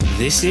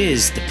This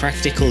is the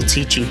Practical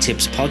Teaching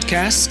Tips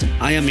Podcast.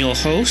 I am your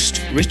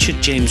host,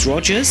 Richard James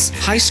Rogers,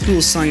 high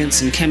school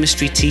science and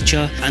chemistry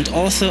teacher and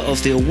author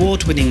of the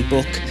award-winning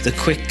book, The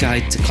Quick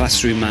Guide to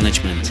Classroom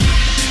Management.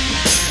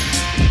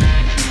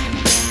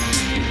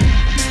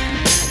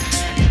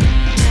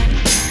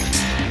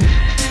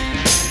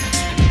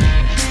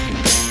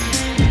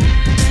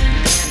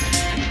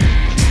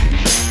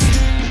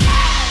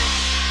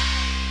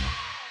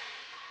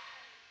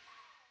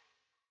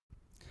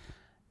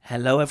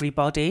 Hello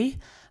everybody,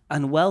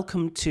 and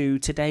welcome to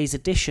today's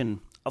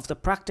edition of the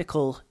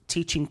Practical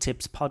Teaching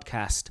Tips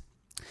Podcast.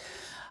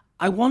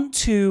 I want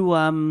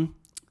to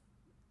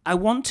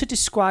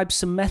describe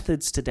some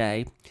methods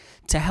today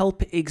to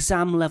help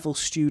exam level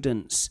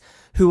students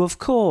who of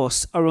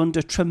course are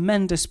under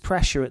tremendous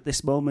pressure at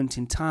this moment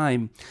in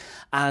time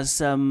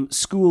as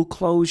school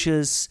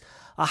closures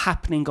are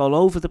happening all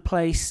over the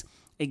place,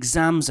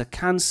 exams are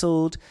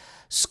cancelled.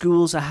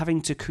 Schools are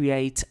having to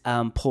create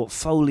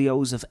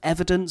portfolios of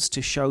evidence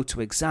to show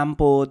to exam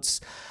boards,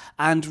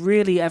 and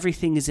really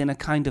everything is in a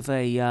kind of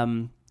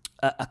a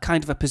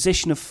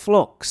position of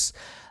flux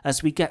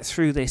as we get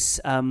through this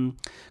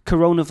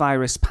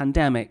coronavirus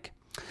pandemic.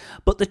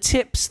 But the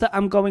tips that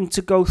I'm going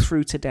to go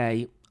through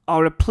today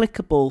are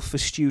applicable for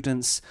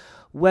students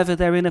whether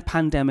they're in a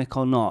pandemic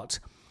or not,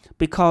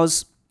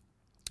 because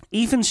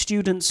even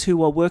students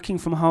who are working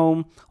from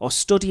home or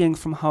studying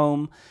from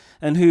home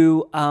and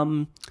who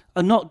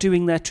are not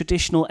doing their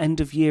traditional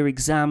end-of-year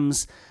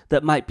exams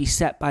that might be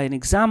set by an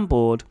exam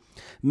board,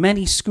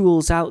 many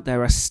schools out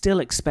there are still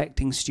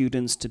expecting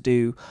students to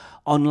do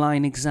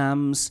online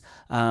exams,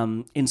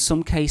 in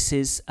some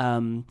cases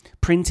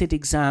printed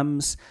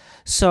exams.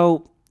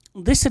 So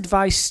this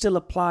advice still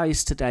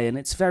applies today, and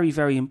it's very,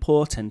 very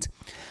important.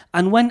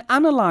 And when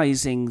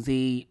analysing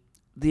the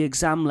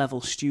exam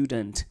level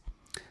student,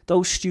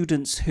 those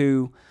students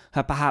who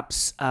are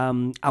perhaps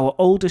our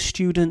older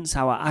students,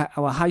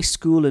 our high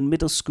school and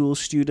middle school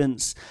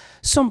students,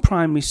 some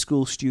primary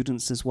school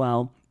students as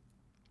well,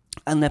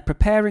 and they're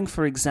preparing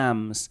for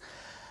exams,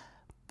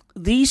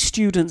 these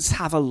students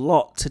have a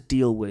lot to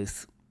deal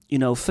with. You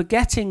know,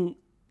 forgetting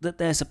that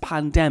there's a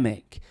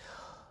pandemic,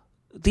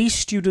 these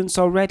students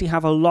already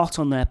have a lot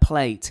on their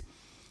plate.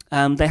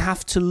 They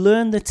have to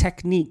learn the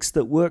techniques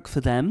that work for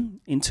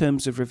them in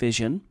terms of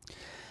revision.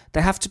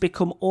 They have to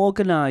become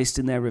organised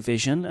in their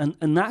revision,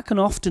 and that can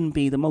often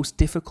be the most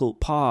difficult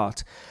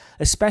part,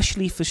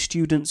 especially for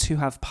students who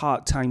have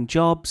part-time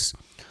jobs,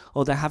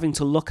 or they're having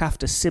to look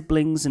after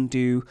siblings and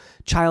do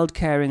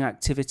child-caring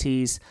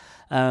activities,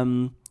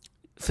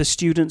 for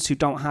students who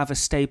don't have a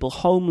stable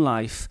home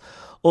life,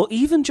 or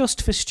even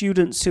just for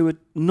students who are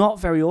not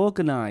very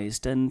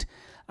organised and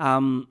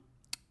don't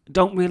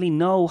really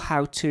know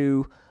how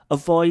to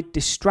avoid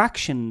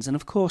distractions. And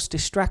of course,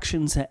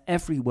 distractions are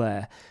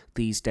everywhere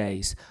these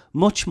days,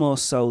 much more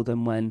so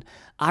than when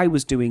I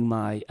was doing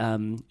my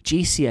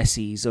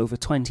GCSEs over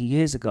 20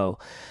 years ago.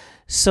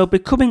 So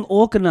becoming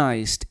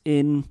organised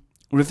in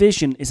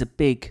revision is a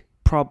big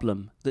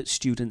problem that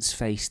students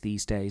face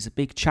these days, a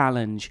big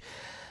challenge.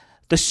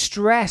 The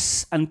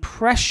stress and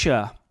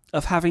pressure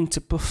of having to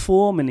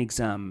perform in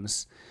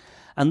exams,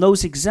 and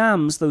those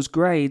exams, those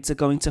grades, are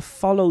going to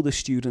follow the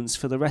students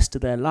for the rest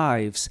of their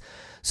lives.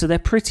 So they're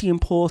pretty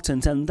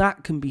important, and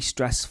that can be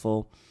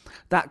stressful.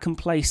 That can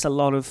place a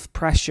lot of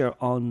pressure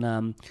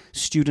on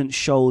students'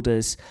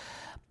 shoulders.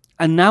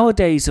 And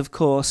nowadays, of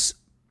course,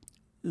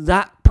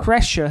 that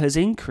pressure has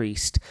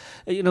increased.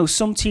 You know,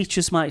 some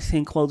teachers might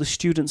think, well, the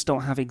students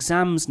don't have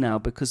exams now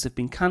because they've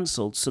been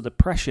cancelled, so the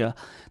pressure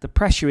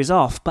is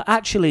off. But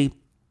actually,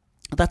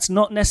 that's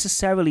not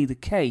necessarily the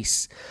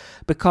case,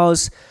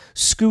 because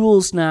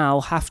schools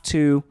now have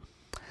to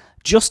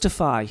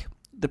justify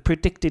the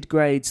predicted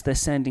grades they're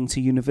sending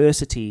to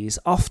universities,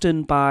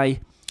 often by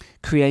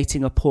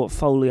creating a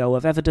portfolio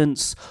of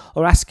evidence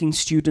or asking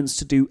students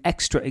to do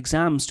extra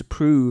exams to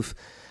prove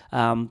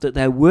that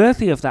they're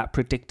worthy of that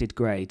predicted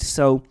grade.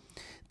 So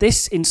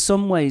this in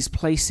some ways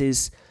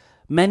places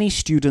many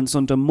students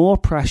under more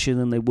pressure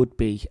than they would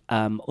be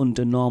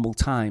under normal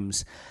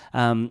times.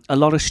 A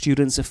lot of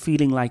students are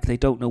feeling like they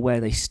don't know where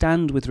they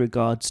stand with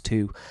regards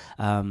to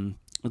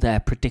their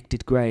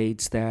predicted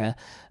grades, their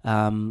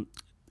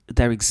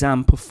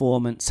exam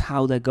performance,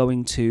 how they're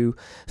going to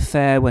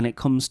fare when it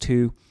comes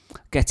to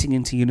getting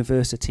into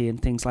university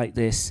and things like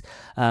this,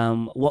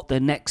 what their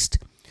next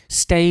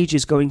stage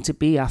is going to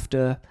be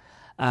after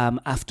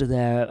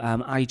their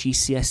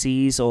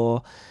IGCSEs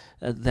or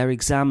their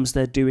exams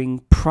they're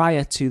doing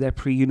prior to their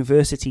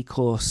pre-university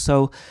course.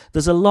 So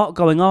there's a lot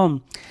going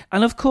on.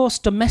 And of course,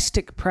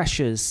 domestic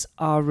pressures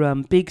are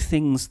big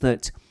things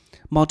that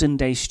modern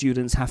day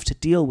students have to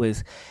deal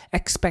with.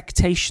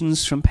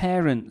 Expectations from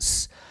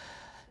parents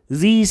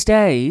these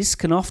days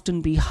can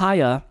often be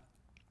higher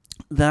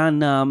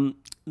than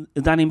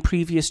in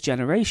previous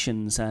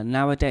generations.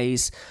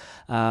 Nowadays,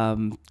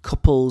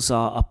 couples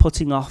are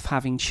putting off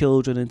having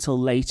children until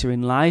later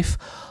in life,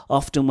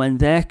 often when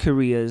their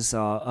careers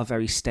are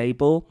very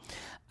stable.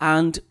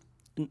 And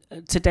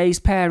today's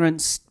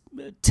parents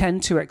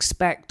tend to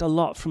expect a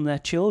lot from their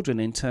children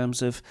in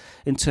terms of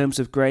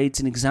grades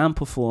and exam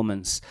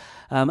performance,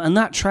 and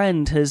that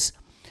trend has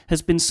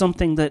been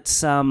something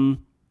that's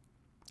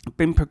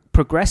been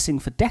progressing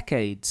for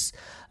decades.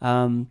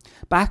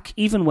 Back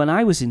even when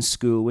I was in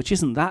school, which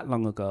isn't that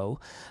long ago,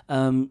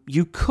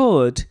 you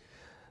could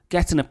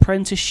get an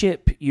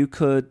apprenticeship. You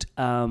could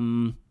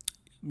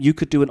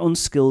do an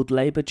unskilled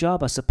labour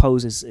job, I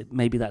suppose.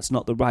 Maybe that's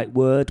not the right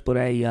word, but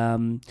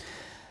a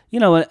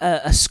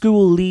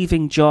school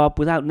leaving job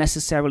without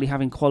necessarily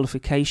having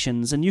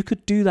qualifications, and you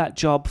could do that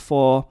job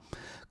for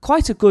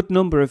quite a good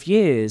number of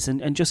years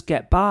and just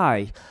get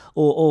by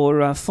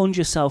or fund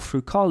yourself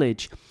through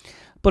college.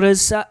 But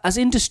as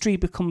industry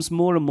becomes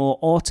more and more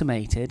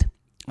automated,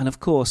 and of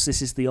course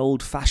this is the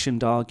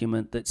old-fashioned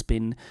argument that's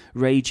been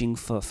raging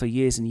for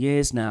years and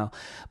years now,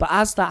 but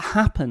as that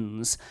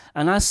happens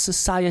and as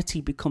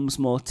society becomes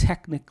more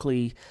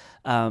technically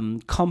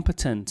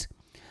competent,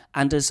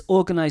 and as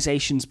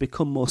organizations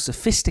become more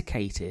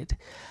sophisticated,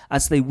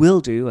 as they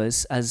will do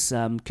as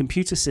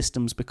computer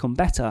systems become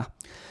better,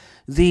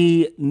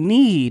 the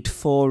need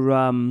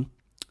for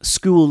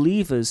school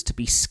leavers to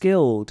be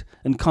skilled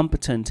and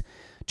competent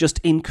just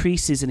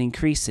increases and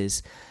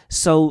increases.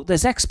 So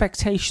there's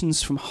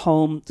expectations from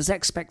home, there's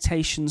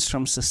expectations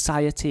from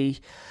society,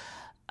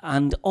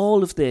 and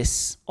all of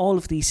these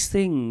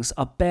things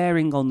are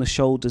bearing on the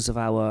shoulders of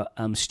our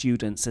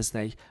students as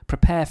they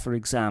prepare for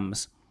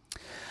exams.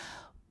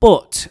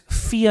 But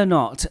fear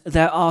not,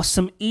 there are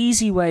some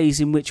easy ways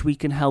in which we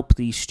can help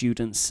these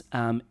students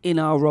in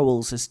our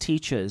roles as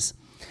teachers.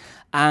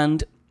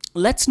 And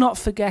let's not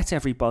forget,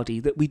 everybody,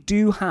 that we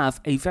do have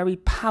a very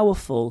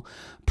powerful,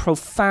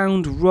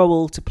 profound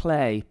role to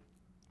play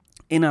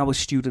in our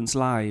students'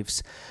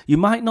 lives. You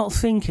might not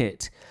think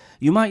it.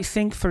 You might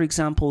think, for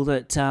example,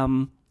 that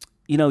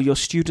your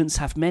students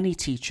have many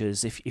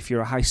teachers, if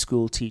you're a high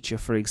school teacher,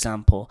 for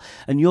example,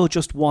 and you're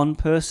just one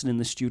person in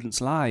the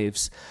students'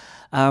 lives.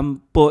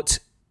 But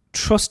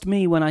trust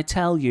me when I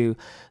tell you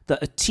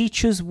that a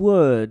teacher's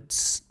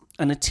words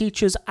and a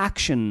teacher's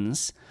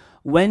actions,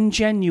 when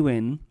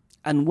genuine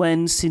and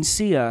when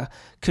sincere,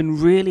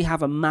 can really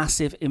have a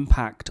massive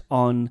impact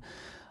on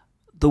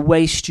the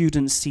way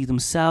students see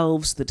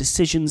themselves, the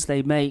decisions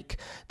they make,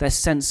 their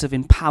sense of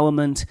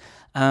empowerment.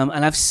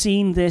 And I've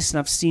seen this, and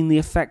I've seen the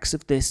effects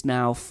of this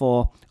now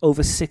for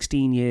over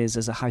 16 years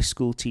as a high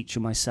school teacher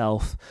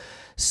myself.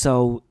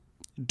 So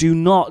do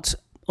not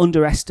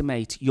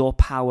underestimate your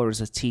power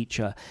as a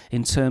teacher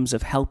in terms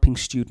of helping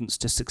students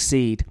to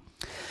succeed.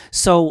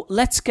 So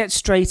let's get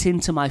straight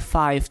into my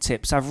 5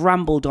 tips. I've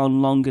rambled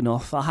on long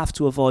enough. I'll have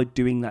to avoid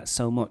doing that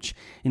so much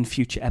in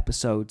future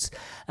episodes.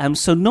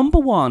 So number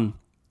 1,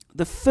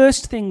 the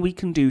first thing we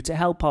can do to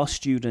help our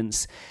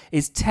students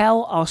is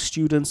tell our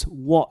students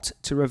what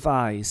to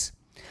revise.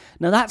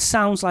 Now that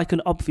sounds like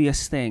an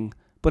obvious thing,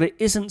 but it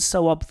isn't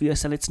so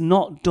obvious, and it's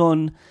not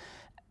done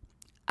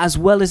as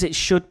well as it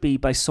should be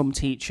by some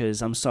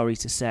teachers, I'm sorry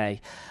to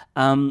say.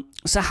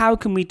 So how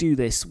can we do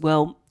this?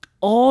 Well,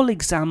 all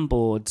exam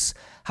boards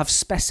have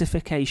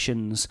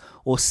specifications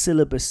or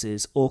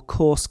syllabuses or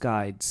course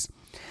guides.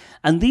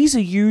 And these are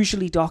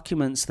usually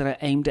documents that are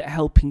aimed at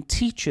helping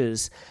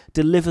teachers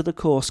deliver the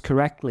course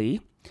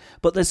correctly,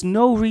 but there's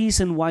no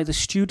reason why the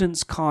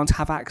students can't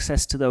have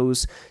access to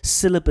those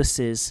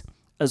syllabuses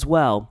as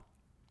well.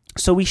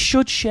 So we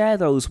should share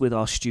those with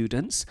our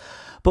students,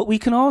 but we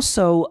can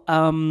also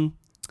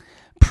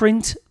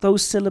print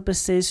those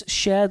syllabuses,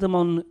 share them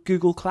on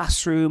Google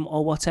Classroom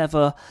or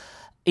whatever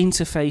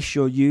interface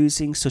you're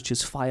using, such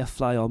as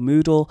Firefly or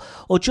Moodle,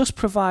 or just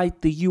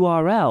provide the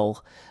URL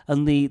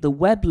and the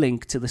web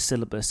link to the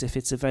syllabus if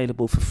it's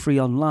available for free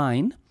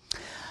online.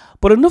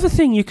 But another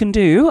thing you can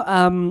do,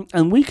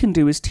 and we can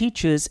do as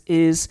teachers,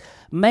 is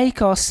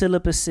make our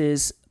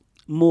syllabuses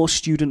more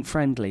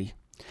student-friendly.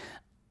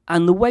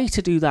 And the way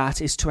to do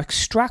that is to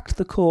extract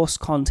the course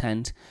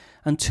content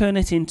and turn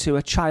it into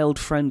a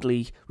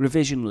child-friendly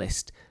revision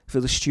list for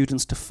the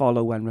students to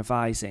follow when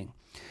revising.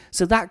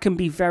 So that can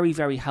be very,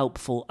 very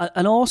helpful.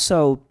 And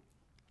also,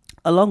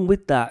 along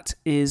with that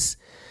is,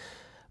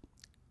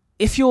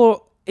 if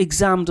your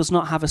exam does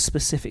not have a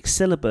specific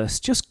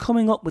syllabus, just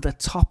coming up with a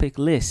topic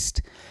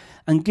list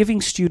and giving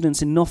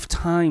students enough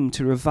time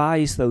to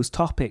revise those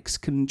topics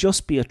can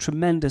just be a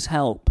tremendous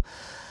help.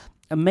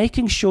 And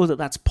making sure that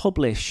that's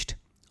published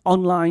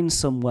online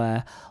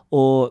somewhere,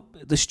 or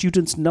the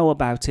students know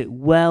about it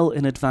well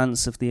in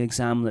advance of the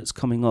exam that's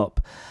coming up.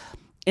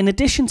 In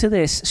addition to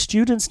this,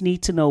 students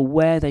need to know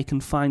where they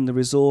can find the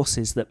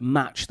resources that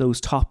match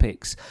those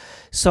topics.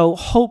 So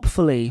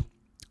hopefully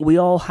we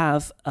all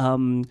have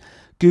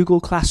Google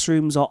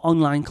Classrooms or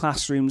online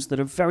classrooms that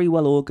are very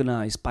well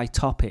organized by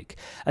topic.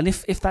 And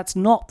if that's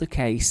not the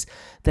case,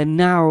 then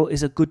now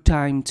is a good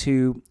time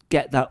to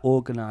get that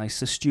organized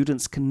so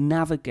students can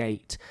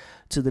navigate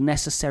to the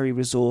necessary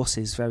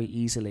resources very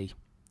easily.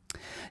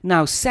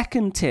 Now,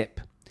 second tip.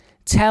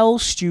 Tell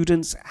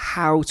students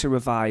how to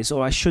revise,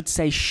 or I should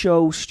say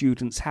show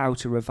students how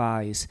to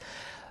revise.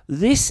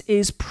 This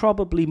is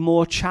probably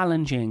more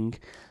challenging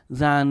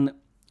than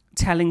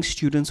telling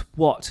students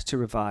what to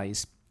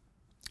revise.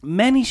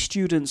 Many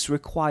students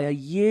require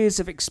years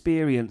of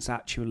experience,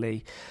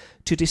 actually,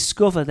 to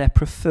discover their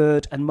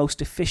preferred and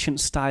most efficient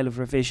style of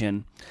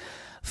revision.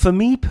 For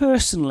me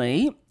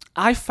personally,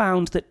 I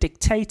found that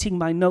dictating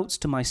my notes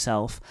to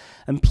myself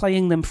and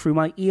playing them through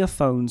my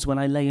earphones when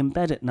I lay in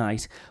bed at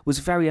night was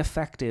very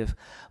effective,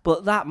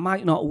 but that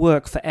might not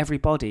work for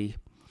everybody.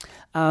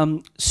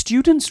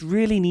 Students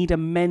really need a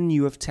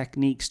menu of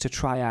techniques to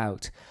try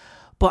out.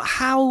 But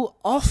how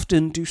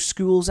often do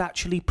schools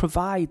actually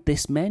provide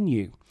this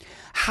menu?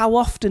 How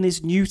often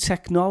is new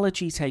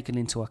technology taken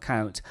into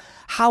account?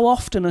 How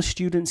often are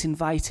students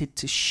invited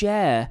to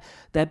share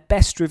their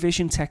best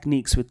revision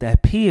techniques with their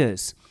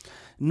peers?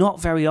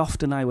 Not very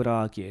often, I would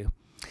argue.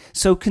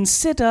 So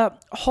consider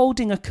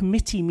holding a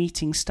committee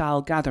meeting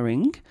style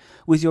gathering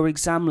with your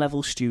exam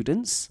level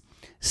students.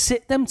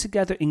 Sit them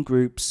together in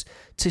groups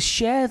to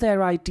share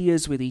their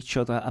ideas with each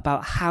other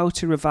about how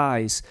to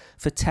revise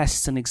for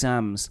tests and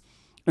exams.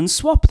 And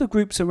swap the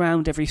groups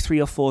around every 3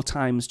 or 4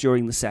 times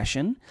during the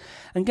session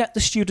and get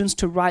the students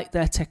to write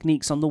their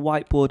techniques on the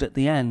whiteboard at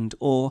the end,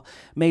 or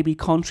maybe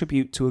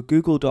contribute to a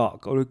Google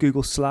Doc or a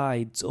Google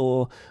Slides,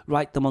 or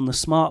write them on the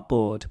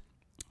smartboard.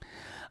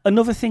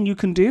 Another thing you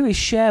can do is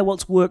share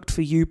what's worked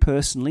for you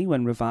personally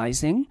when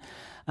revising.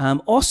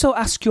 Also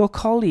ask your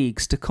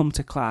colleagues to come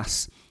to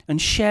class and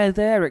share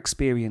their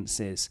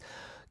experiences.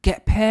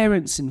 Get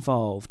parents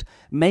involved.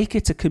 Make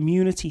it a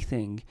community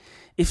thing.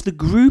 If the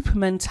group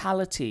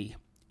mentality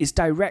is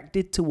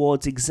directed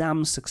towards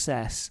exam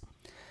success,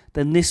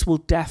 then this will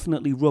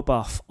definitely rub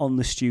off on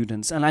the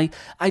students. And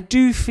I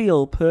do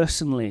feel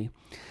personally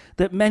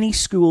that many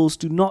schools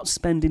do not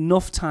spend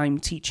enough time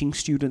teaching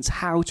students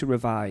how to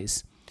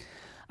revise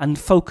and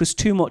focus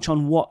too much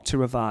on what to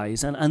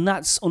revise. And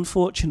that's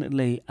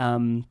unfortunately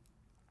a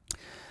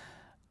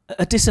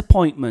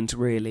disappointment,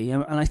 really.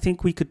 And I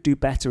think we could do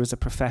better as a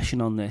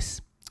profession on this.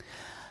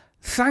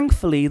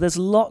 Thankfully, there's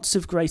lots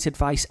of great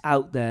advice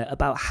out there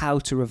about how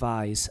to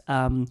revise.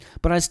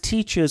 But as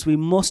teachers, we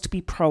must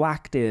be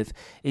proactive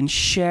in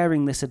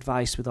sharing this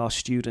advice with our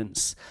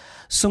students.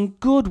 Some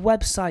good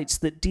websites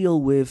that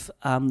deal with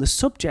the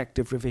subject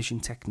of revision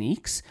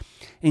techniques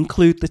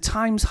include the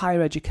Times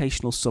Higher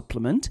Educational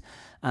Supplement,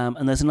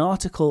 and there's an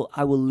article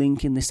I will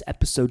link in this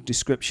episode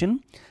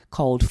description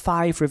called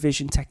 5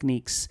 Revision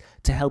Techniques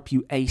to Help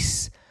You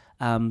Ace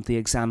the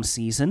Exam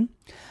Season.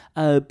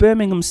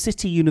 Birmingham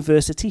City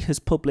University has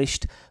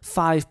published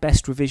 5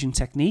 Best Revision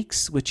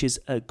Techniques, which is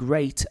a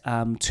great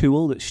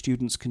tool that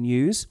students can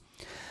use.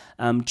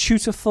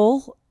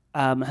 Tutorful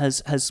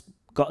has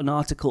got an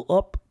article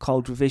up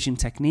called Revision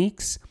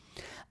Techniques.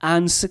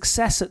 And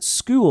Success at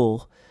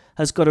School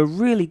has got a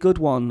really good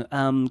one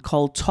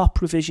called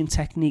Top Revision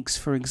Techniques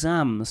for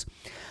Exams.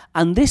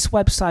 And this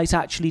website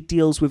actually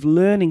deals with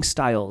learning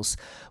styles,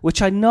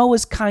 which I know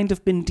has kind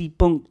of been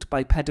debunked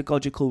by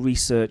pedagogical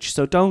research.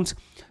 So don't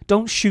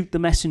shoot the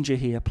messenger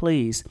here,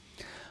 please.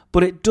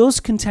 But it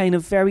does contain a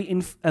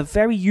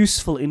very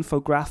useful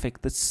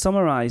infographic that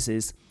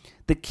summarizes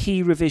the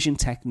key revision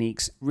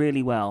techniques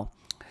really well.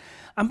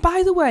 And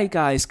by the way,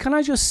 guys, can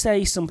I just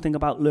say something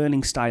about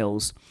learning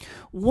styles?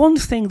 One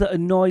thing that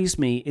annoys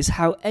me is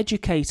how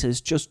educators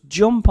just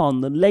jump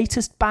on the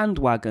latest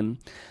bandwagon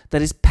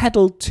that is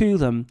peddled to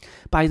them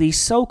by these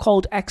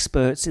so-called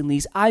experts in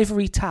these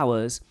ivory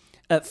towers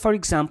at, for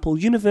example,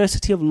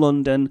 University of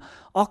London,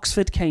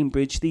 Oxford,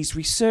 Cambridge, these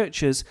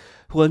researchers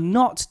who are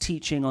not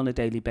teaching on a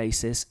daily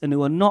basis and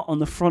who are not on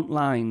the front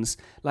lines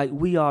like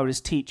we are as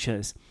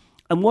teachers.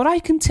 And what I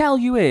can tell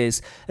you is,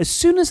 as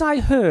soon as I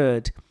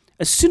heard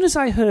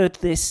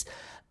this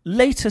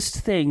latest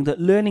thing that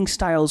learning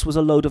styles was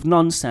a load of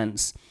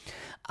nonsense,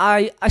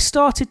 I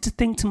started to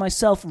think to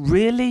myself,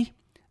 really?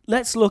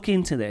 Let's look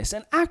into this.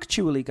 And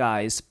actually,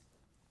 guys,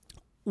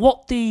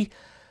 what the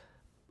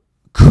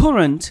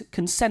current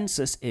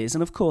consensus is,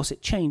 and of course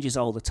it changes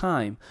all the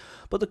time,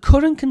 but the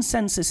current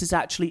consensus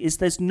is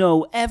there's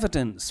no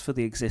evidence for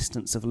the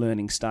existence of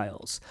learning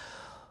styles.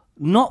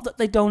 Not that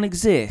they don't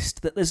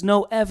exist, that there's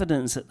no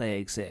evidence that they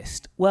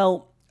exist.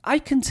 Well, I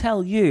can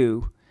tell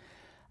you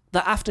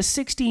that after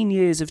 16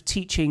 years of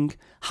teaching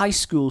high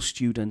school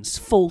students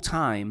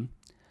full-time,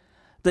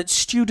 that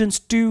students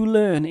do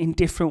learn in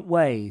different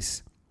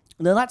ways.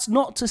 Now, that's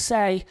not to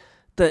say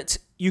that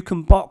you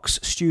can box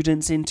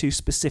students into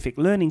specific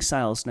learning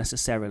styles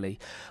necessarily,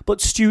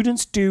 but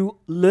students do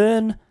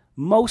learn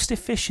most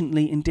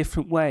efficiently in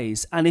different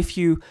ways. And if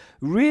you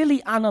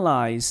really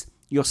analyse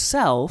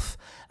yourself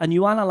and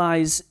you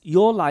analyse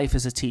your life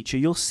as a teacher,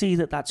 you'll see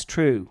that that's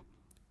true.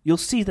 You'll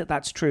see that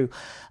that's true.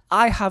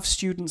 I have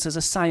students as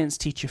a science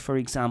teacher, for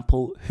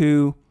example,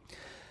 who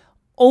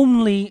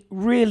only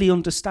really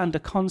understand a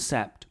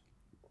concept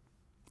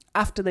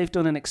after they've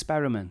done an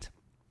experiment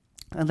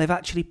and they've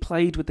actually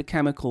played with the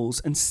chemicals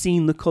and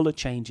seen the colour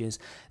changes.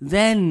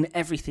 Then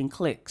everything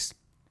clicks.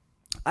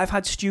 I've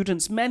had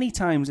students many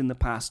times in the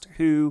past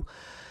who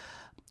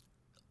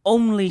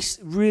only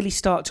really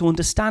start to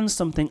understand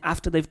something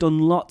after they've done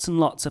lots and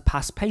lots of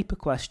past paper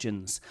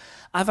questions.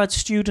 I've had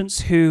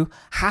students who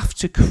have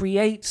to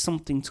create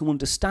something to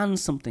understand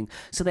something.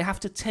 So they have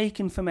to take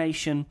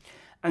information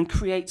and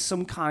create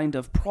some kind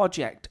of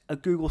project, a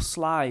Google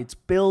Slides,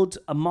 build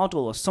a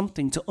model or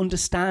something to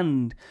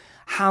understand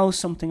how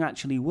something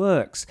actually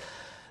works.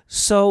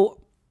 So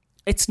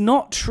it's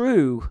not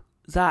true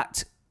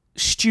that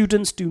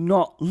students do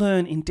not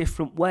learn in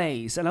different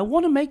ways. And I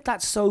want to make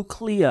that so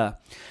clear.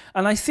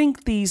 And I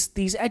think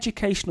these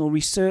educational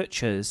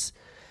researchers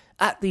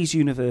at these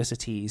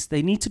universities,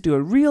 they need to do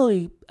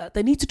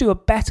a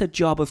better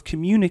job of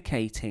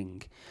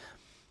communicating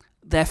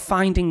their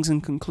findings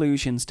and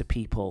conclusions to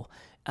people,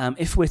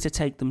 if we're to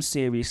take them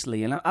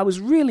seriously. And I was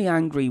really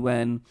angry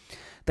when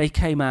they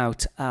came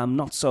out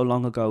not so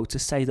long ago to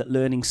say that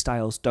learning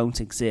styles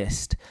don't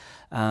exist.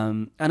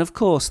 And of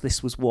course,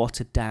 this was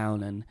watered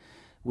down and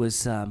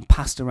was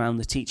passed around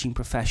the teaching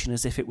profession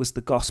as if it was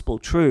the gospel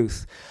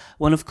truth.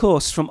 When, of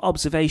course, from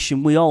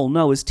observation, we all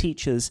know as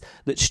teachers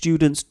that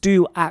students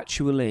do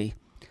actually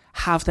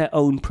have their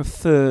own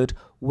preferred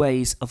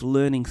ways of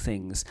learning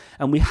things.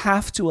 And we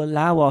have to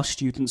allow our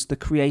students the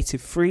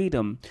creative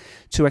freedom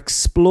to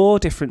explore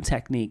different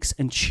techniques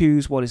and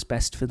choose what is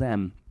best for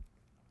them.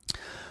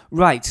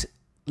 Right,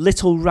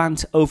 little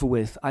rant over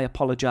with, I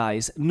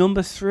apologise.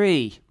 Number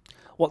 3.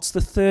 What's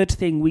the third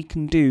thing we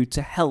can do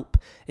to help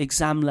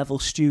exam level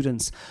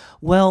students?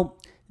 Well,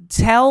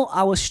 tell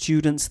our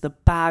students the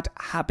bad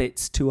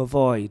habits to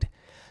avoid.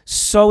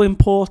 So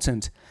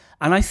important.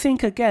 And I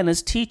think, again,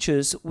 as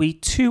teachers, we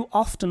too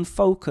often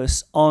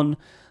focus on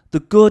the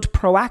good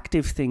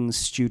proactive things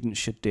students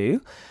should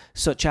do,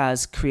 such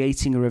as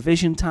creating a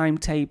revision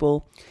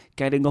timetable,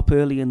 getting up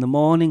early in the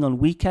morning on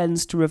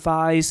weekends to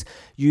revise,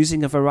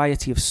 using a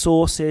variety of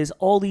sources,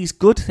 all these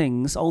good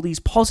things, all these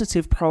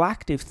positive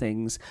proactive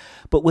things,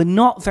 but we're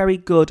not very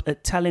good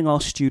at telling our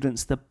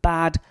students the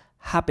bad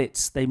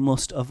habits they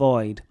must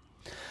avoid.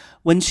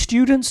 When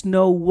students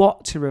know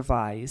what to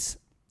revise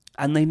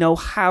and they know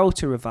how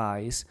to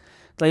revise,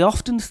 they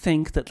often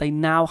think that they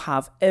now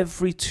have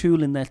every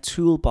tool in their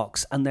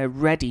toolbox and they're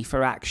ready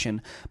for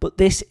action. But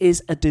this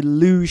is a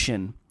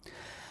delusion.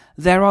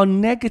 There are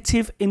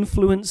negative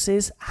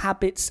influences,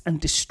 habits, and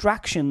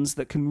distractions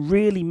that can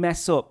really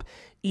mess up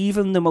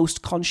even the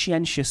most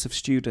conscientious of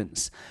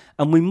students.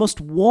 And we must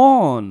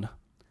warn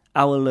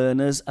our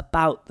learners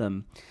about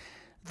them.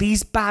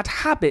 These bad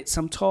habits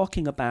I'm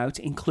talking about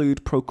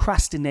include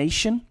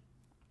procrastination,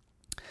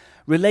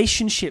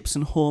 relationships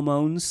and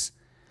hormones,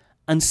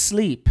 and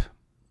sleep.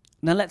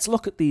 Now let's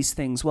look at these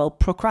things. Well,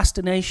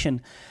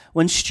 procrastination.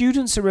 When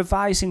students are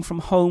revising from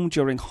home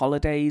during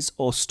holidays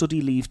or study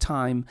leave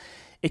time,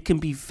 it can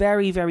be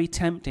very, very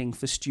tempting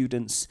for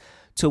students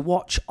to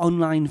watch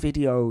online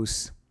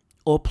videos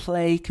or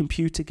play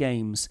computer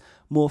games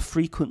more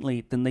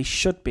frequently than they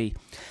should be.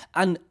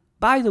 And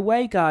by the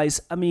way,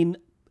 guys, I mean,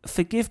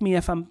 forgive me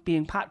if I'm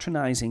being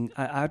patronising.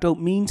 I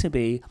don't mean to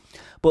be.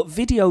 But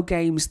video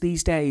games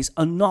these days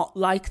are not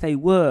like they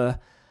were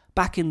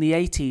back in the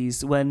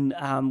 80s when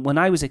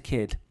I was a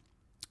kid.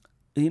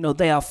 You know,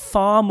 they are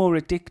far more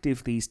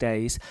addictive these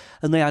days,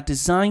 and they are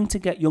designed to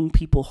get young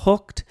people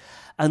hooked,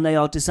 and they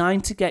are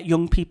designed to get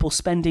young people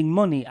spending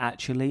money,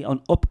 actually, on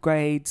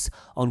upgrades,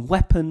 on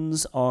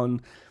weapons,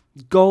 on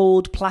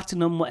gold,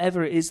 platinum,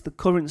 whatever it is, the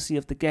currency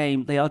of the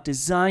game. They are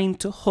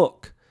designed to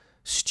hook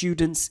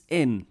students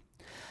in.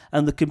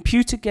 And the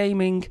computer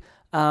gaming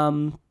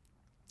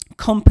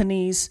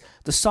companies,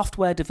 the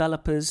software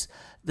developers,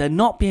 they're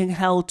not being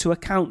held to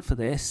account for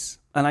this,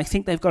 and I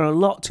think they've got a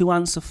lot to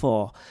answer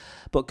for.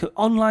 But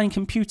online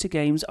computer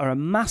games are a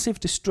massive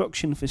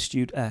distraction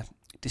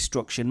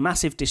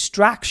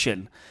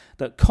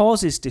that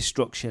causes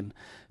destruction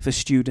for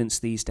students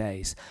these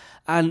days.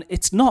 And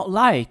it's not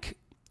like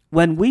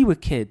when we were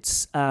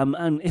kids,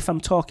 and if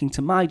I'm talking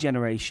to my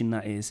generation,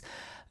 that is,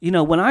 you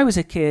know, when I was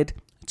a kid,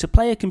 to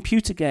play a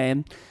computer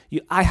game,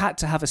 I had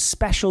to have a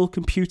special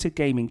computer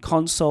gaming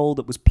console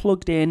that was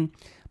plugged into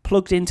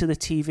the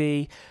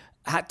TV,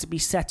 had to be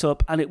set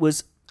up, and it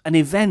was an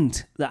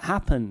event that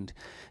happened.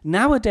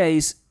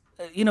 Nowadays,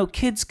 you know,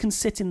 kids can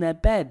sit in their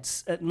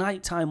beds at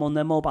night time on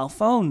their mobile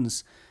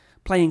phones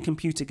playing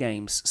computer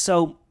games.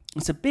 So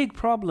it's a big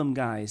problem,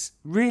 guys,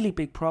 really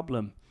big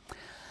problem.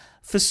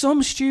 For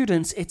some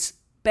students, it's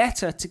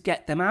better to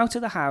get them out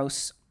of the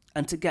house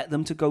and to get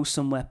them to go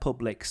somewhere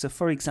public. So,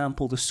 for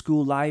example, the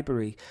school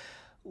library,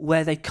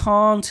 where they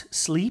can't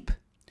sleep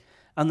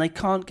and they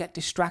can't get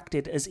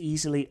distracted as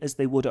easily as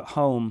they would at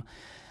home.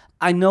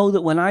 I know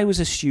that when I was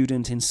a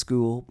student in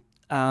school,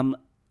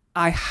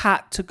 I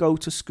had to go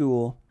to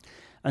school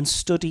and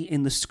study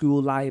in the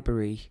school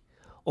library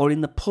or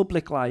in the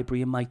public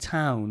library in my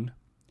town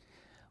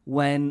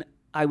when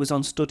I was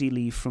on study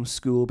leave from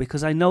school,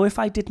 because I know if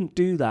I didn't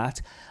do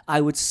that,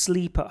 I would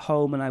sleep at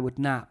home and I would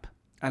nap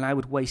and I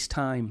would waste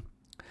time.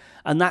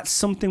 And that's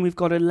something we've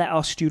got to let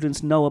our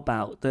students know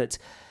about, that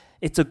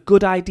it's a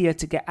good idea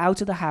to get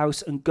out of the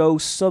house and go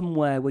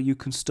somewhere where you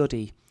can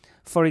study.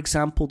 For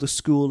example, the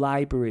school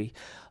library.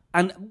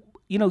 And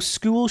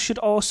schools should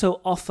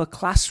also offer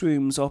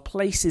classrooms or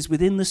places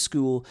within the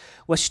school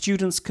where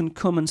students can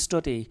come and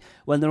study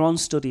when they're on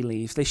study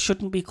leave. They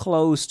shouldn't be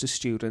closed to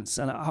students,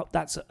 and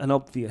that's an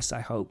obvious,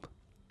 I hope.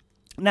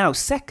 Now,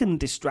 second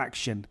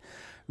distraction,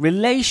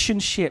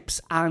 relationships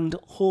and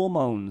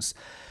hormones.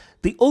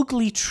 The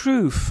ugly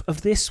truth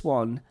of this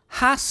one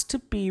has to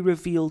be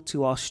revealed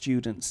to our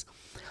students.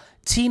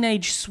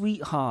 Teenage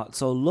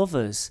sweethearts or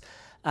lovers,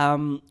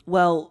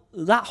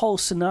 that whole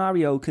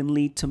scenario can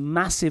lead to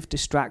massive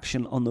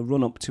distraction on the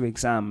run-up to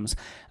exams.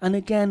 And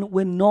again,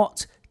 we're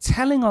not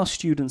telling our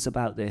students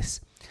about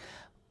this.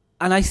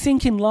 And I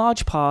think in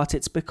large part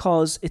it's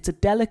because it's a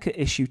delicate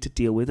issue to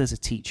deal with as a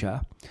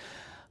teacher.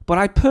 But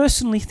I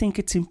personally think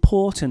it's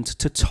important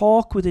to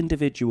talk with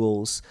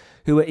individuals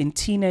who are in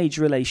teenage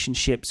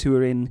relationships, who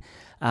are in,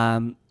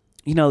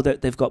 that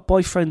they've got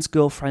boyfriends,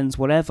 girlfriends,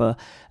 whatever,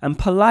 and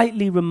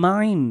politely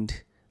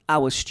remind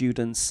our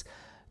students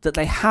that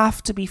they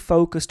have to be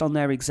focused on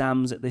their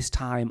exams at this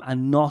time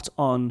and not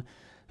on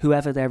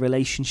whoever their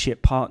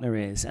relationship partner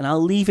is. And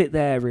I'll leave it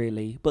there,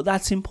 really. But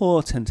that's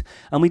important.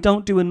 And we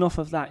don't do enough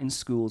of that in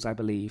schools, I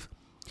believe.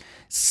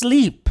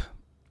 Sleep.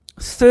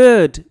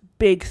 Third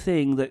big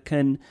thing that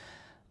can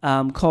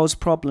cause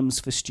problems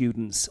for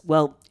students.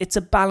 Well, it's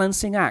a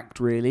balancing act,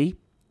 really.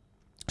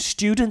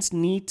 Students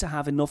need to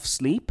have enough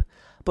sleep,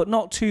 but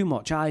not too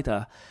much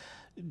either.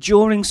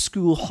 During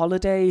school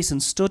holidays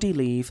and study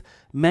leave,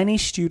 many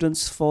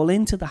students fall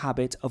into the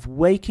habit of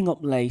waking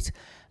up late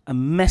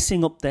and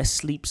messing up their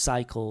sleep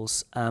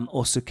cycles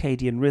or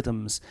circadian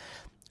rhythms.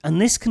 And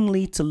this can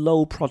lead to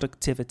low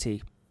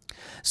productivity.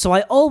 So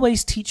I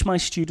always teach my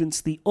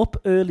students the up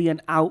early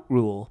and out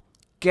rule.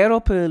 Get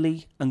up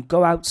early and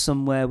go out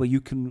somewhere where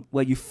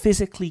you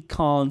physically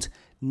can't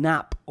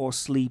nap or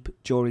sleep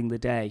during the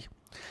day.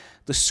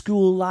 The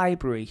school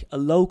library, a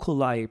local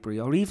library,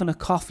 or even a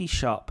coffee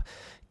shop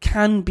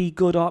can be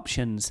good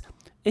options.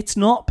 It's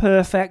not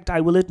perfect,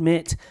 I will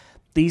admit.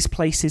 These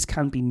places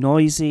can be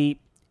noisy.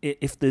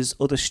 If there's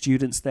other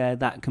students there,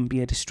 that can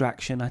be a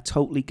distraction. I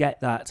totally get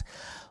that.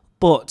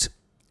 But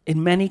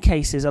in many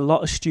cases, a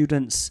lot of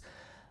students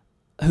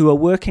who are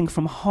working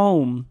from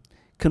home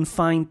can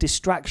find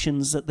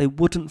distractions that they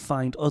wouldn't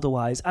find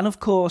otherwise. And of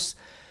course,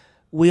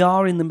 we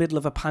are in the middle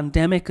of a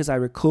pandemic as I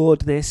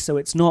record this, so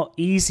it's not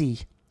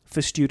easy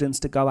for students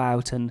to go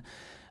out and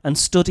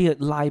study at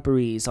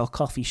libraries or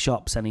coffee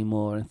shops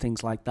anymore and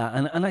things like that.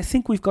 And I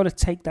think we've got to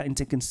take that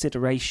into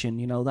consideration.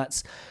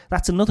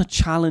 That's another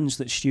challenge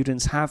that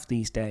students have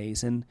these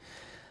days. And,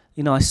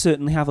 I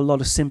certainly have a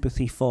lot of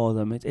sympathy for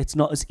them. It's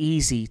not as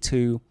easy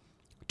to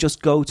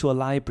just go to a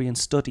library and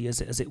study as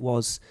it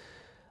was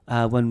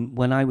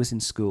when I was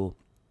in school.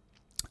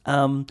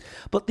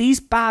 But these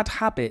bad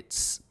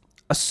habits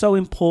are so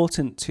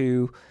important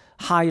to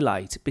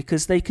highlight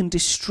because they can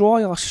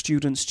destroy our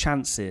students'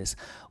 chances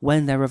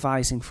when they're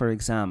revising for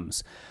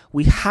exams.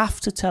 We have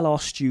to tell our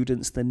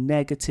students the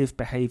negative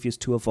behaviours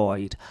to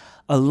avoid,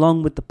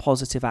 along with the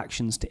positive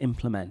actions to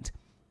implement.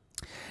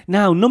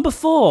 Now, number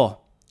 4,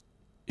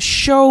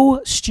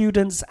 show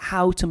students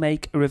how to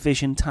make a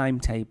revision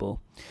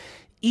timetable.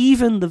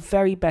 Even the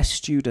very best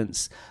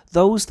students,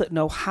 those that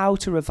know how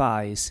to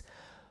revise,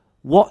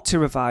 what to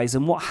revise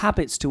and what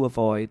habits to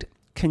avoid,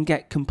 can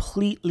get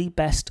completely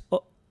messed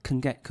up,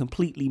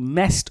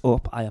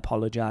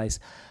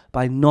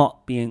 by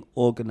not being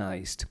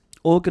organised.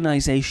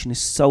 Organisation is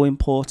so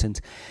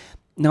important.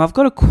 Now, I've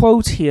got a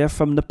quote here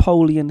from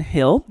Napoleon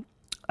Hill.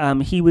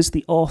 He was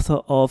the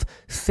author of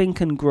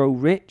Think and Grow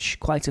Rich,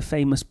 quite a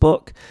famous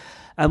book.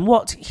 And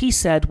what he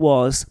said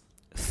was,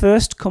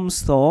 first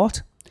comes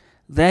thought,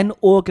 then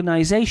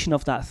organisation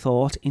of that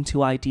thought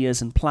into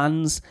ideas and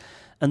plans,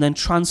 and then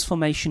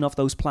transformation of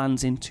those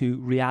plans into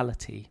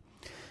reality.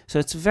 So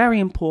it's very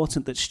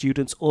important that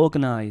students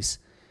organise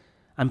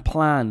and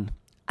plan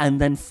and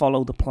then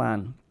follow the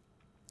plan.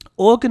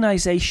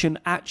 Organisation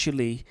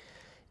actually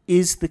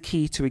is the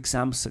key to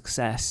exam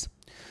success.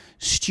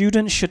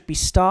 Students should be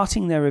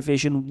starting their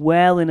revision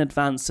well in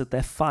advance of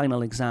their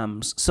final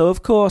exams. So,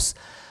 of course,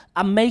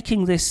 I'm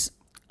making this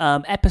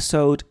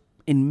episode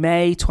in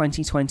May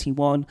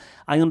 2021.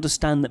 I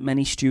understand that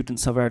many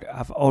students have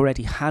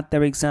already had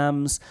their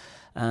exams.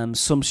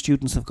 Some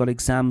students have got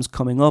exams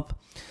coming up.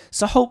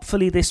 So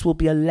hopefully this will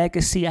be a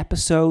legacy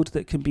episode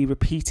that can be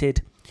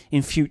repeated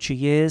in future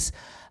years.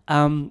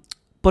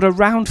 But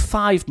around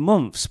 5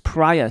 months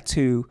prior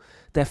to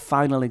their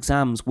final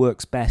exams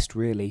works best,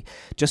 really.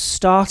 Just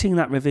starting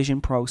that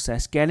revision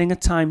process, getting a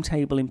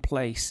timetable in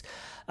place.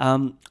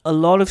 A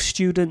lot of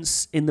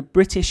students in the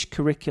British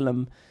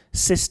curriculum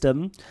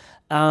system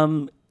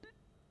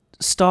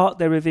start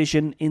their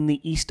revision in the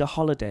Easter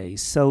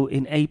holidays, so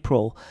in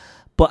April.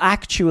 But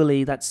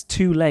actually, that's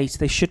too late.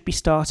 They should be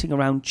starting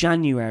around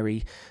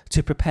January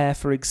to prepare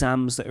for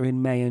exams that are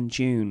in May and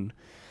June.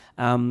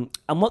 And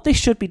what they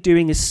should be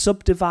doing is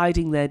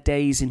subdividing their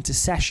days into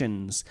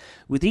sessions,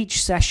 with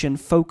each session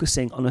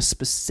focusing on a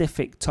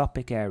specific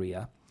topic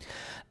area.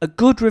 A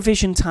good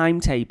revision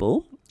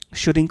timetable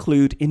should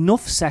include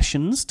enough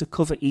sessions to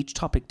cover each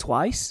topic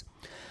twice,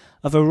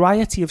 a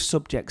variety of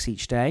subjects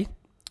each day,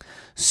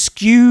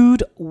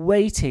 skewed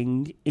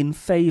weighting in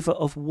favour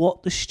of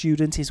what the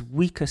student is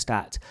weakest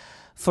at.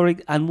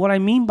 And what I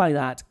mean by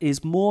that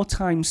is more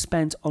time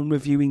spent on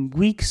reviewing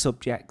weak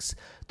subjects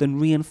than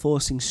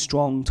reinforcing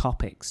strong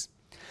topics.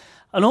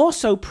 And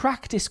also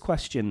practice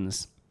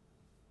questions.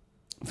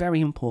 Very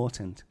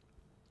important.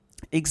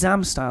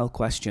 Exam style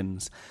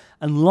questions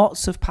and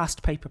lots of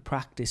past paper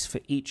practice for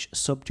each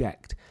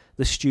subject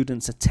the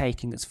students are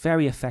taking. It's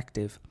very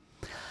effective.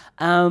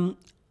 I've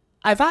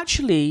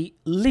actually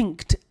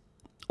linked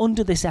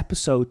under this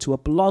episode to a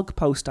blog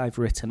post I've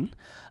written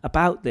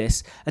about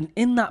this, and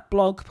in that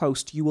blog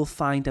post you will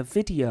find a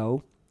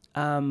video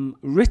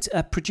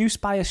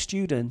produced by a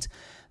student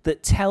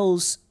that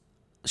tells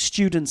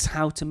students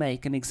how to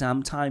make an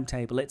exam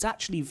timetable. It's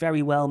actually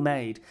very well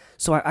made,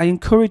 so I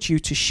encourage you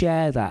to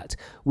share that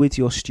with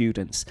your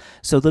students.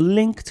 So the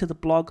link to the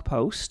blog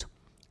post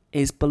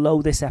is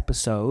below this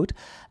episode,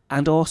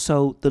 and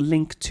also the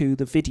link to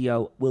the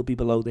video will be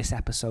below this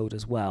episode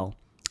as well,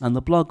 and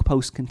the blog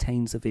post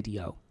contains a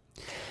video.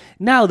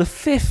 Now, the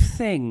fifth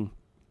thing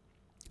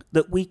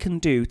that we can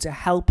do to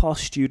help our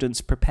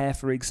students prepare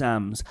for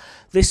exams,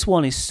 this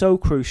one is so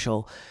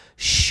crucial.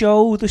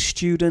 Show the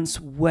students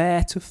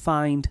where to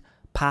find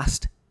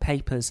past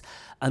papers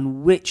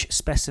and which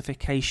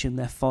specification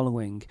they're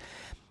following.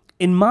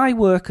 In my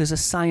work as a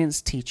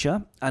science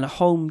teacher and a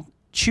home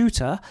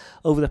tutor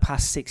over the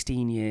past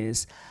 16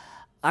 years,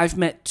 I've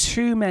met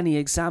too many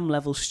exam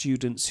level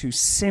students who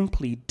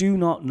simply do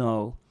not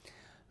know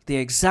the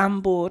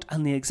exam board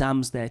and the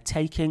exams they're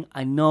taking.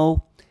 I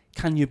know,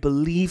 can you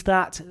believe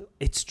that?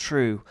 It's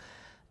true.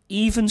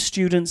 Even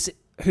students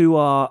who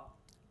are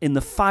in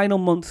the final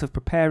month of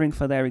preparing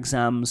for their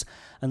exams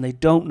and they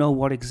don't know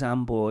what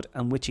exam board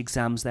and which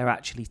exams they're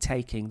actually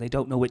taking. They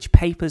don't know which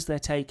papers they're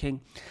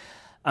taking.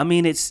 I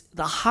mean, it's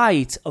the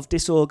height of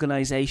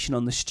disorganization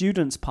on the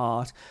student's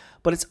part,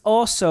 but it's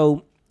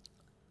also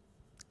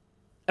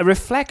a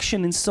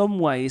reflection in some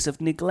ways of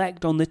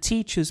neglect on the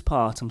teacher's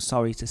part, I'm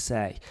sorry to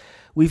say.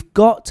 We've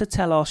got to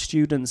tell our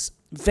students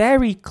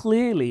very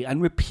clearly and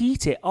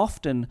repeat it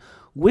often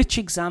which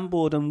exam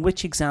board and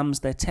which exams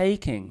they're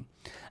taking.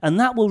 And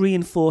that will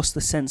reinforce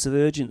the sense of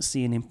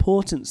urgency and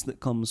importance that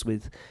comes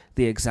with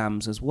the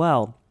exams as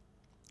well.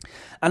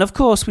 And of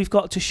course, we've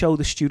got to show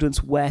the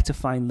students where to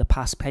find the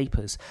past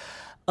papers.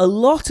 A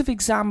lot of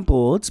exam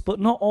boards, but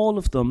not all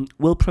of them,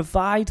 will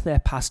provide their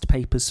past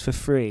papers for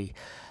free.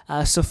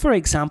 So for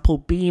example,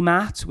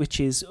 BMAT, which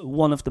is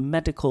one of the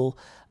medical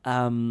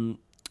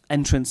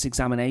entrance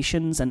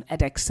examinations, and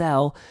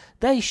Edexcel,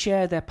 they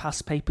share their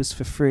past papers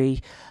for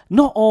free.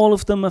 Not all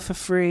of them are for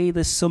free.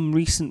 There's some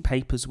recent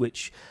papers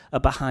which are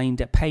behind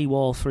a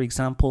paywall, for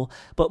example,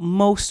 but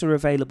most are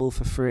available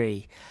for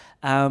free.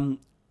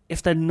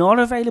 If they're not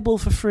available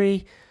for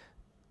free,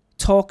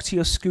 talk to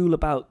your school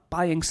about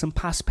buying some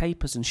past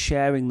papers and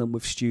sharing them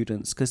with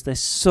students, because they're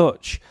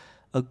such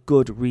a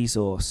good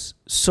resource.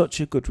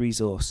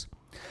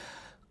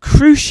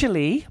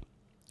 Crucially,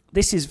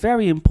 this is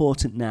very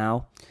important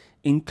now,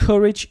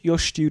 encourage your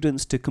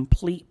students to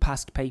complete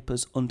past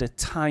papers under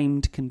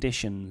timed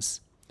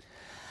conditions.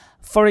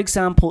 For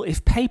example,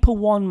 if paper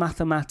 1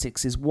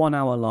 mathematics is 1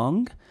 hour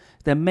long,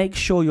 then make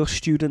sure your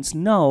students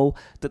know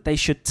that they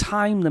should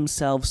time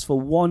themselves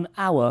for 1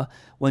 hour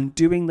when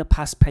doing the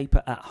past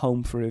paper at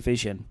home for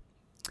revision.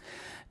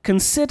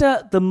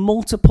 Consider the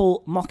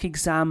multiple mock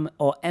exam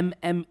or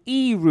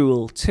MME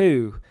rule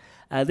too.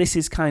 This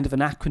is kind of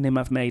an acronym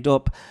I've made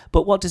up,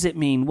 but what does it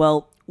mean?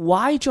 Well,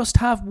 why just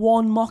have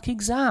one mock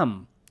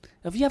exam?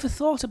 Have you ever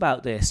thought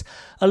about this?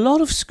 A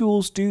lot of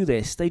schools do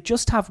this. They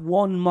just have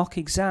one mock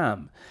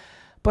exam.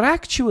 But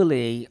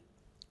actually,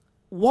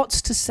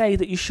 what's to say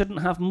that you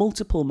shouldn't have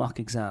multiple mock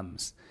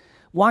exams?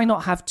 Why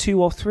not have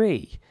 2 or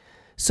 3?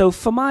 So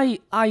for my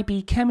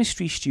IB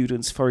chemistry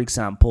students, for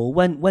example,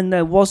 when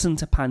there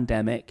wasn't a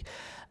pandemic,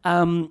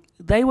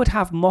 they would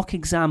have mock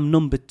exam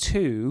number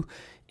 2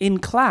 in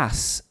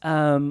class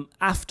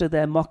after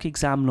their mock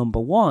exam number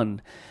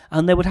 1.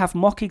 And they would have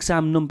mock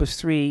exam number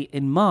 3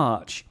 in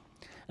March.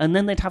 And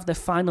then they'd have their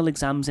final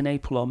exams in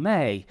April or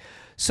May.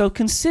 So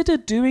consider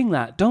doing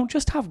that. Don't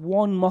just have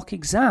one mock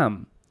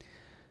exam.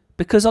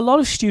 Because a lot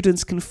of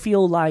students can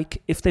feel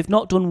like if they've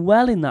not done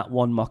well in that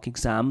one mock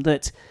exam,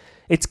 that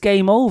it's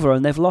game over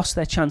and they've lost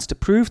their chance to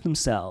prove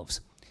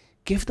themselves.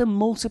 Give them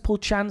multiple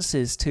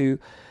chances to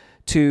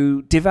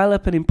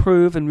develop and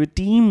improve and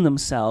redeem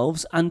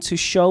themselves and to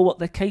show what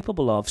they're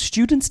capable of.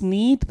 Students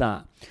need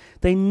that.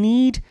 They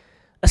need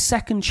a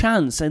second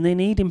chance and they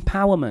need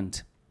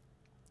empowerment.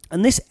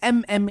 And this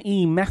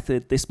MME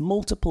method, this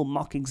multiple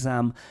mock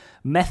exam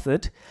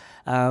method,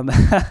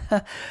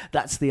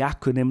 that's the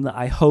acronym that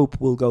I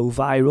hope will go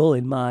viral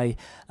in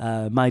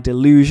my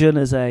delusion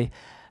as an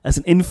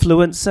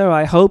influencer,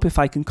 I hope, if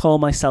I can call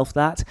myself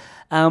that.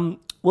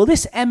 Well,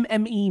 this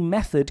MME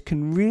method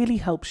can really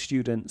help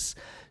students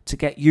to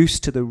get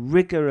used to the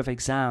rigor of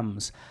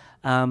exams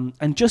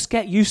and just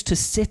get used to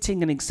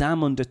sitting an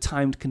exam under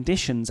timed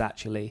conditions,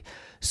 actually,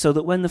 so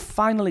that when the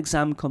final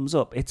exam comes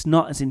up, it's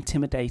not as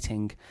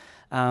intimidating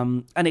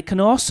And it can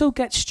also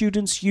get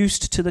students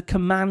used to the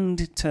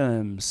command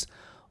terms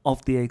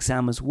of the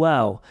exam as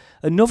well.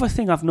 Another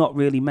thing I've not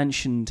really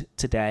mentioned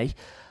today,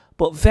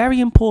 but very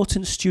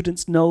important,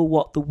 students know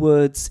what the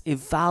words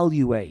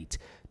evaluate,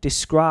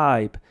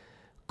 describe,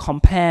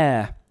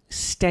 compare,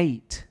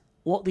 state,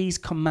 what these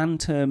command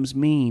terms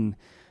mean.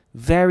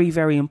 Very,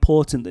 very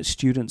important that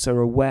students are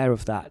aware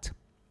of that.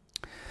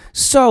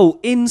 So,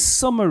 in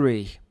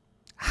summary,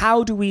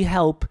 how do we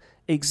help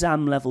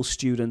exam level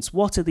students?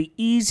 What are the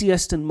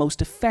easiest and most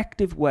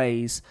effective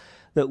ways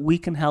that we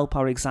can help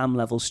our exam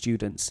level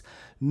students?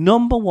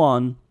 Number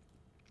one,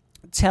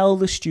 tell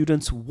the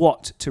students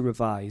what to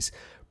revise.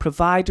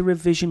 Provide a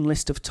revision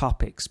list of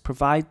topics.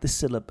 Provide the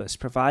syllabus.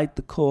 Provide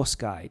the course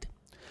guide.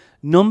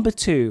 Number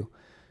two,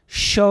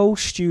 show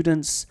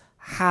students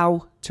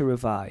how to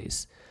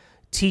revise.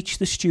 Teach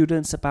the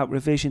students about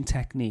revision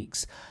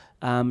techniques.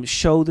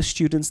 Show the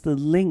students the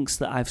links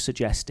that I've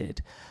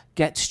suggested.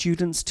 Get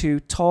students to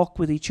talk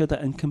with each other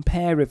and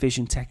compare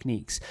revision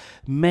techniques.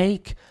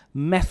 Make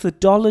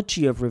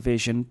methodology of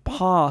revision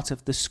part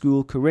of the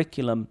school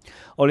curriculum.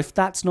 Or if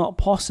that's not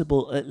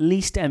possible, at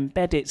least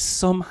embed it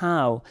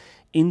somehow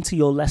into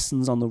your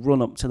lessons on the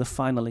run-up to the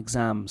final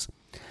exams.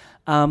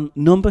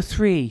 Number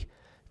three,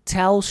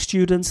 tell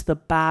students the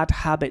bad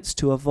habits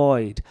to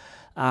avoid.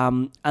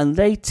 And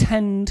they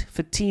tend,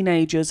 for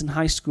teenagers and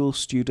high school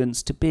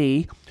students, to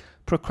be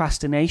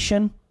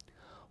procrastination,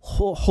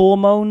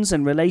 hormones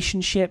and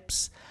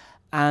relationships,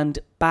 and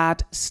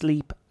bad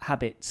sleep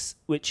habits,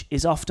 which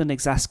is often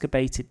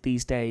exacerbated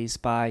these days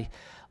by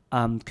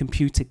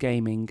computer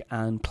gaming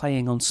and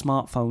playing on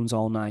smartphones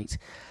all night.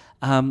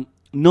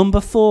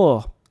 Number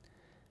four,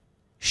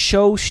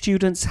 show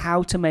students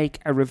how to make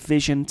a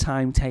revision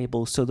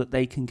timetable so that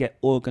they can get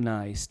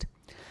organized.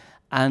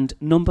 And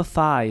number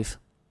five,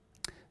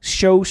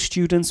 show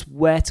students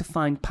where to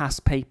find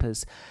past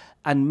papers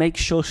and make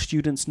sure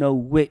students know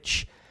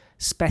which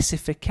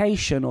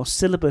specification or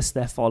syllabus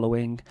they're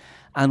following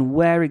and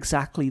where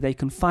exactly they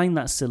can find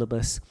that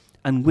syllabus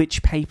and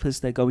which papers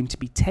they're going to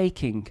be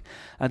taking.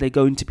 Are they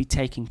going to be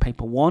taking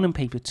paper 1 and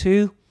paper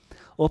 2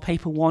 or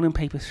paper 1 and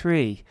paper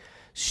 3?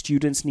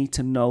 Students need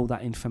to know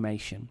that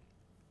information.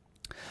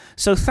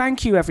 So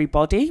thank you,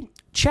 everybody.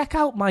 Check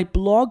out my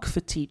blog for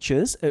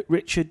teachers at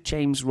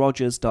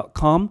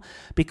richardjamesrogers.com,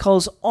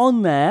 because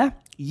on there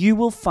you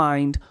will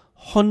find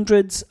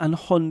hundreds and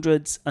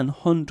hundreds and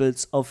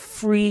hundreds of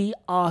free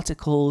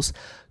articles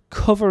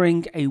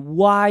covering a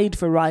wide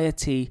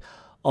variety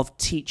of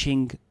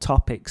teaching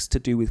topics to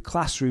do with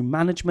classroom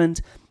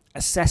management,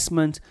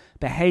 assessment,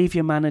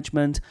 behaviour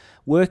management,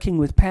 working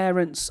with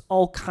parents,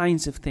 all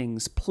kinds of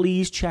things.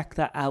 Please check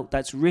that out.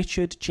 That's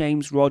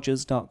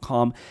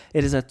richardjamesrogers.com.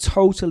 It is a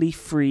totally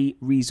free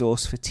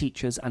resource for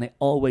teachers, and it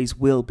always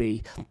will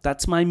be.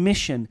 That's my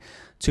mission,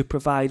 to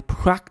provide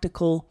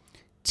practical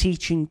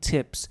teaching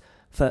tips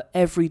for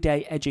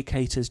everyday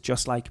educators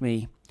just like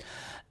me.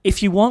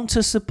 If you want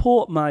to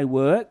support my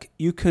work,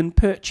 you can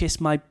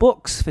purchase my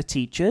books for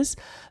teachers.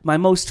 My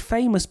most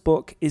famous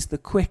book is The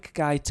Quick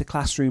Guide to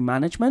Classroom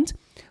Management,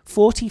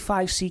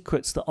 45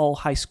 Secrets That All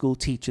High School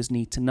Teachers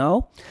Need to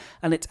Know.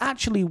 And it's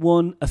actually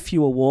won a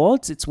few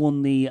awards. It's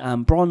won the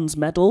Bronze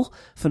Medal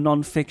for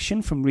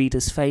Non-Fiction from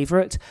Reader's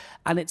Favourite.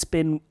 And it's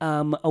been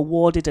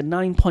awarded a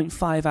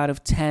 9.5 out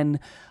of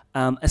 10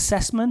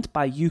 assessment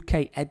by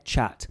UK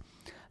EdChat.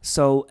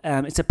 So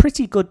it's a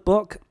pretty good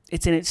book.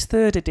 It's in its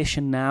third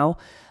edition now.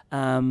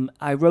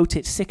 I wrote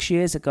it 6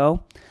 years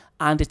ago,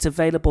 and it's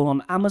available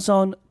on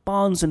Amazon,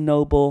 Barnes &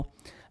 Noble,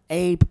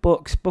 Abe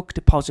Books, Book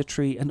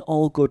Depository, and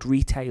all good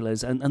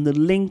retailers. And the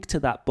link to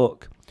that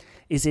book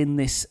is in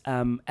this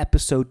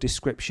episode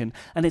description.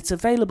 And it's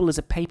available as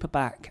a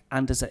paperback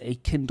and as a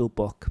Kindle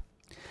book.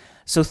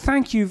 So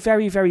thank you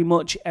very, very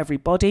much,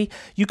 everybody.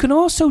 You can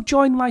also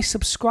join my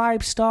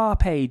Subscribe Star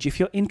page if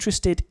you're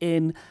interested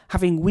in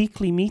having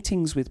weekly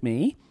meetings with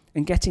me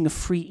and getting a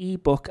free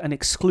ebook and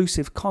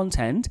exclusive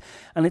content.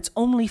 And it's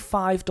only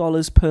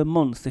 $5 per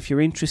month if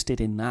you're interested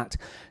in that.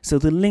 So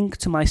the link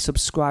to my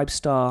Subscribe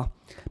Star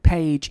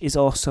page is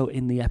also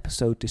in the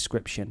episode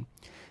description.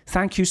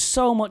 Thank you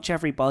so much,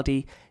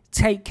 everybody.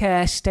 Take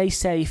care, stay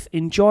safe,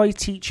 enjoy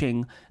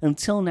teaching.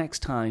 Until next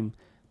time,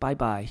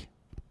 bye-bye.